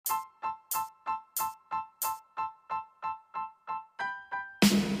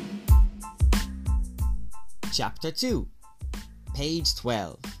Chapter 2, page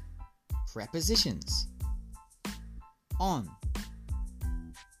 12. Prepositions. On,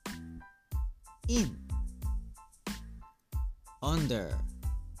 in, under.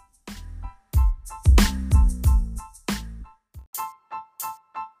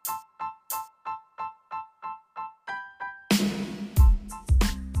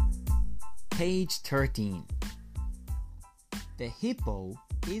 Page 13. The hippo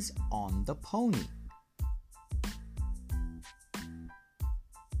is on the pony.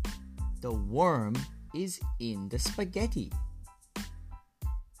 The worm is in the spaghetti.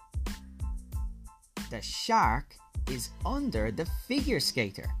 The shark is under the figure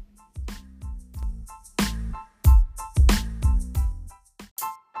skater.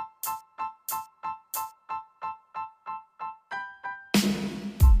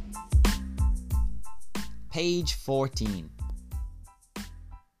 Page 14.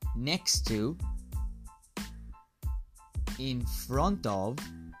 Next to, in front of,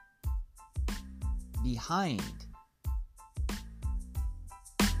 behind.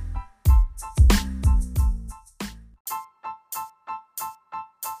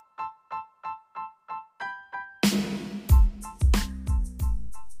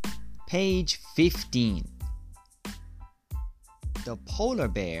 Page 15. The polar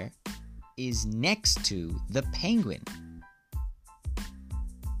bear is next to the penguin.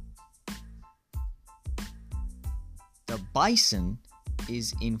 The bison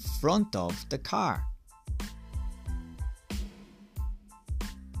is in front of the car.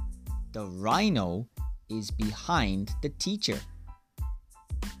 The rhino is behind the teacher.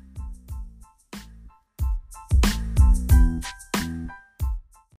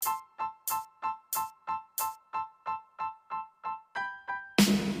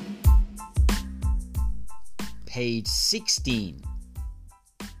 Page 16.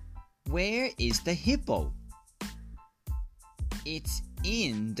 Where is the hippo? It's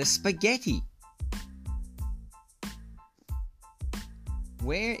in the spaghetti.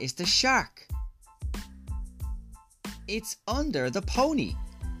 Where is the shark? It's under the pony.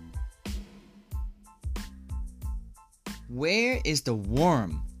 Where is the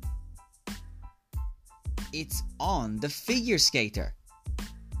worm? It's on the figure skater.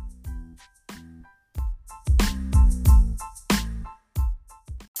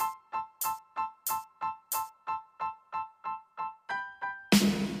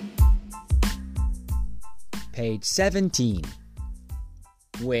 Page 17.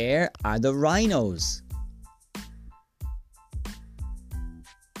 Where are the rhinos?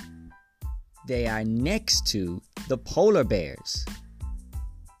 They are next to the polar bears.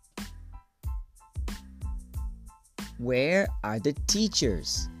 Where are the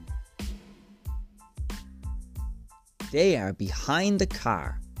teachers? They are behind the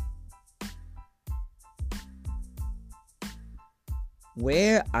car.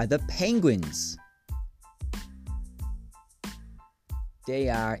 Where are the penguins? They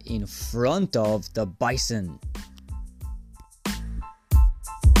are in front of the bison.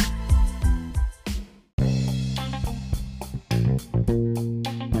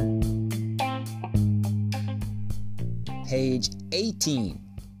 Page 18.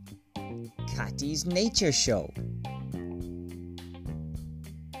 Cathy's Nature Show.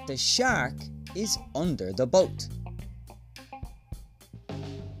 The shark is under the boat.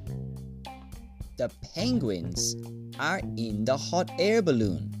 The penguins are in the hot air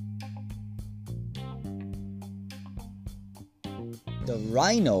balloon. The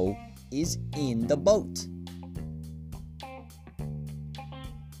rhino is in the boat.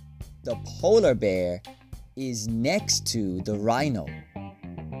 The polar bear is next to the rhino.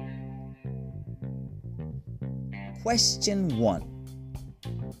 Question 1.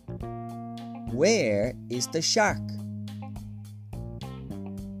 Where is the shark?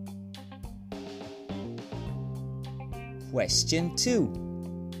 Question 2.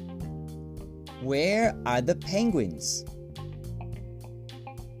 Where are the penguins?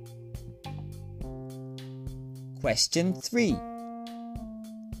 Question 3.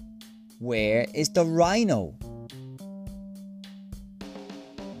 Where is the rhino?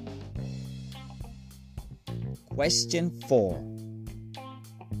 Question 4.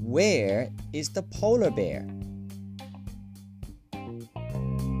 Where is the polar bear?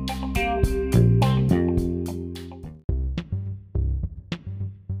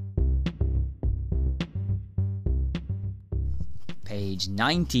 Page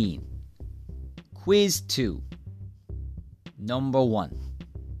 19. Quiz 2. Number 1.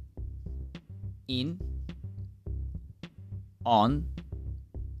 In, on,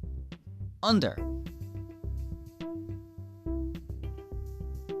 under.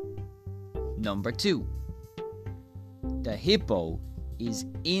 Number 2. The hippo is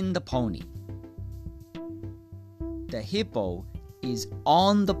in the pony. The hippo is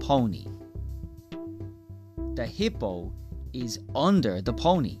on the pony. The hippo is under the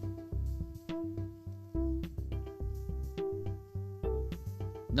pony.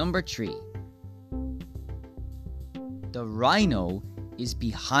 Number 3. The rhino is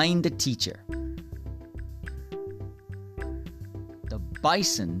behind the teacher. The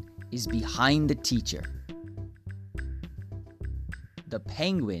bison is behind the teacher. The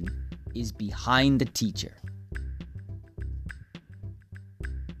penguin is behind the teacher.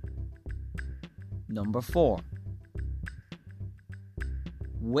 Number 4.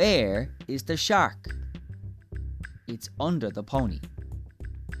 Where is the shark? It's under the pony.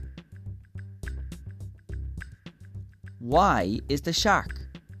 Why is the shark?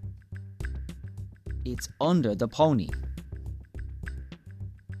 It's under the pony.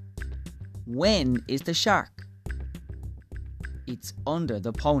 When is the shark? It's under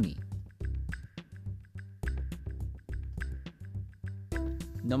the pony.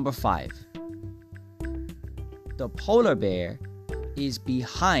 Number 5. The polar bear is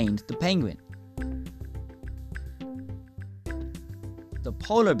behind the penguin. The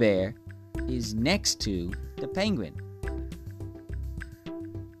polar bear is next to the penguin.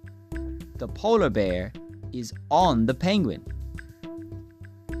 The polar bear is on the penguin.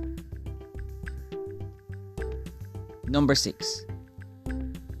 Number 6.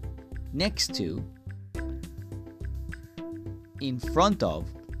 Next to, in front of,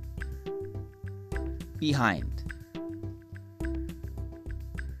 behind.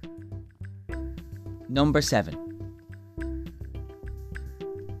 Number 7.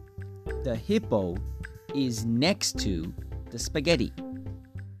 The hippo is next to the spaghetti.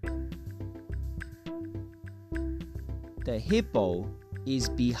 The hippo is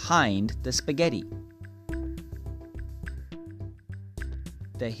behind the spaghetti.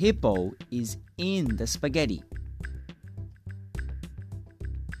 The hippo is in the spaghetti.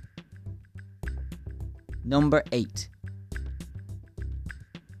 Number 8.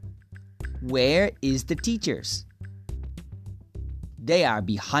 Where is the teachers? They are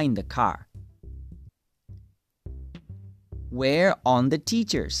behind the car. Where are the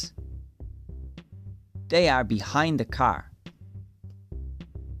teachers? They are behind the car.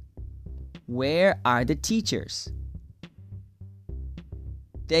 Where are the teachers?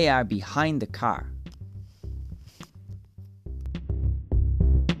 They are behind the car.